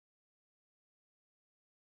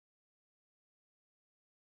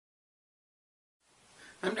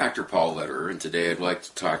I'm Dr. Paul Lederer, and today I'd like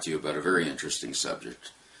to talk to you about a very interesting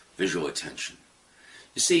subject, visual attention.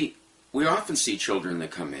 You see, we often see children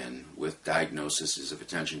that come in with diagnoses of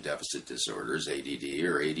attention deficit disorders, ADD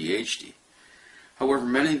or ADHD. However,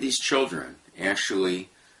 many of these children actually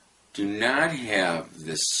do not have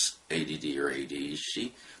this ADD or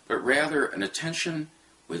ADHD, but rather an attention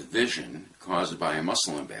with vision caused by a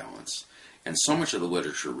muscle imbalance. And so much of the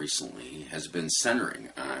literature recently has been centering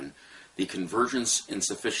on the convergence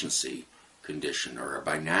insufficiency condition, or a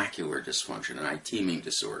binocular dysfunction, an eye teaming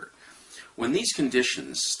disorder. When these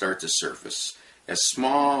conditions start to surface, as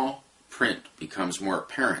small print becomes more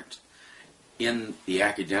apparent in the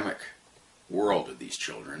academic world of these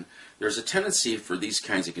children, there's a tendency for these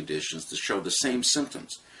kinds of conditions to show the same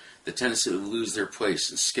symptoms. The tendency to lose their place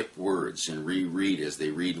and skip words and reread as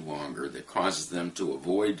they read longer, that causes them to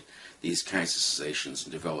avoid these kinds of sensations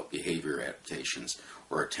and develop behavior adaptations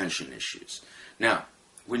or attention issues. Now,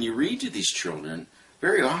 when you read to these children,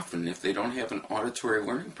 very often, if they don't have an auditory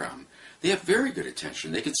learning problem, they have very good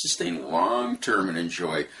attention. They can sustain long-term and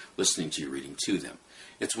enjoy listening to you reading to them.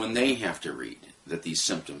 It's when they have to read that these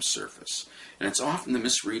symptoms surface. And it's often the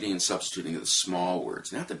misreading and substituting of the small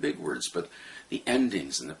words, not the big words, but the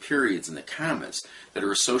endings and the periods and the commas that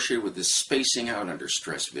are associated with this spacing out under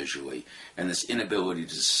stress visually and this inability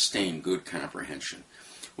to sustain good comprehension.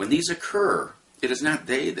 When these occur, it is not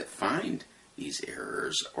they that find these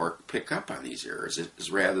errors or pick up on these errors. It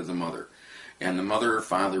is rather the mother. And the mother or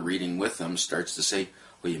father reading with them starts to say,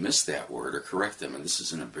 well, you missed that word, or correct them, and this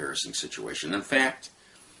is an embarrassing situation. In fact,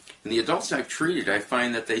 in the adults I've treated, I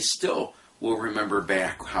find that they still will remember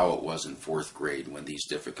back how it was in 4th grade when these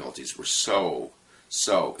difficulties were so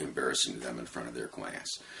embarrassing to them in front of their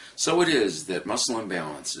class. So it is that muscle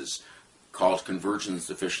imbalances, called convergence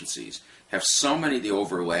deficiencies, have so many of the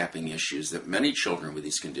overlapping issues that many children with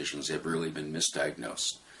these conditions have really been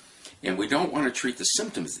misdiagnosed. And we don't want to treat the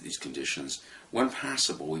symptoms of these conditions. When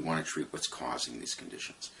possible, we want to treat what's causing these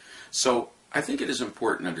conditions. So I think it is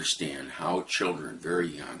important to understand how children, very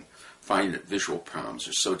young, find that visual problems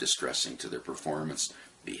are so distressing to their performance,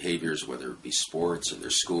 behaviors, whether it be sports or their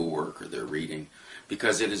schoolwork or their reading,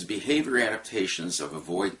 because it is behavior adaptations of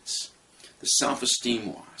avoidance, the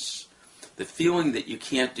self-esteem loss, the feeling that you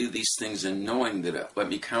can't do these things, and knowing that, let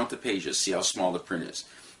me count the pages, see how small the print is,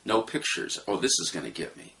 no pictures, oh, this is going to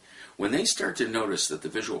get me. When they start to notice that the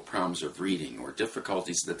visual problems of reading or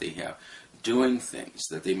difficulties that they have doing things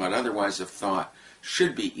that they might otherwise have thought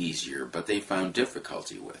should be easier, but they found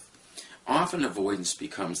difficulty with, often avoidance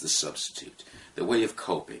becomes the substitute, the way of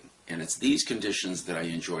coping. And it's these conditions that I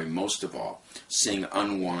enjoy most of all, seeing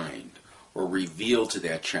unwind or reveal to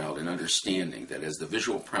that child an understanding that as the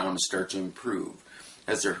visual problems start to improve,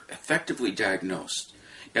 as they're effectively diagnosed,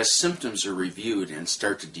 as symptoms are reviewed and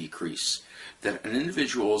start to decrease, that an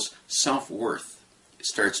individual's self-worth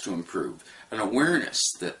starts to improve, an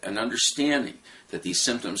awareness, that an understanding that these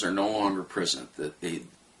symptoms are no longer present, that they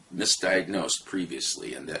misdiagnosed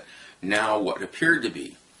previously, and that now what appeared to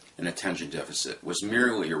be an attention deficit was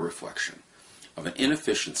merely a reflection of an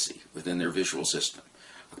inefficiency within their visual system,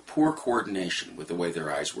 a poor coordination with the way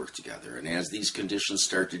their eyes work together. And as these conditions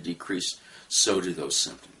start to decrease, so do those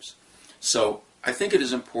symptoms. So I think it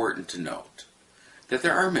is important to note that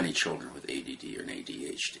there are many children with ADD or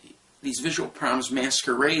ADHD. These visual problems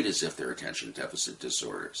masquerade as if they're attention deficit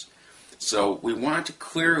disorders. So we want to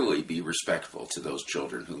clearly be respectful to those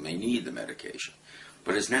children who may need the medication,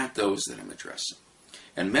 but it's not those that I'm addressing.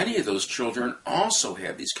 And many of those children also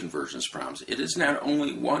have these convergence problems. It is not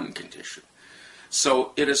only one condition.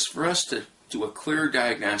 So it is for us to do a clear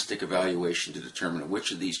diagnostic evaluation to determine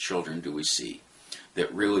which of these children do we see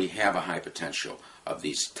that really have a high potential of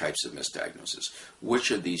these types of misdiagnoses.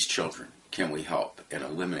 Which of these children can we help and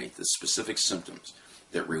eliminate the specific symptoms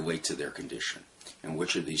that relate to their condition? And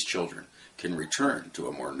which of these children can return to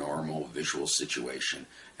a more normal visual situation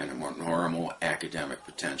and a more normal academic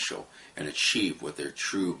potential and achieve what their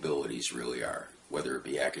true abilities really are, whether it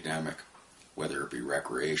be academic, whether it be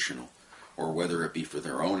recreational, or whether it be for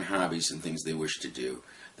their own hobbies and things they wish to do,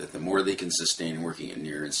 that the more they can sustain working it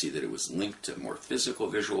near and see that it was linked to more physical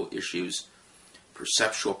visual issues,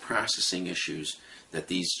 perceptual processing issues, that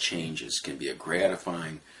these changes can be a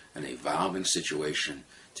gratifying and evolving situation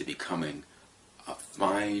to becoming a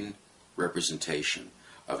fine representation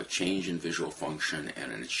of a change in visual function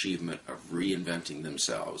and an achievement of reinventing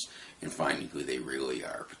themselves and finding who they really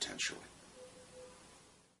are potentially.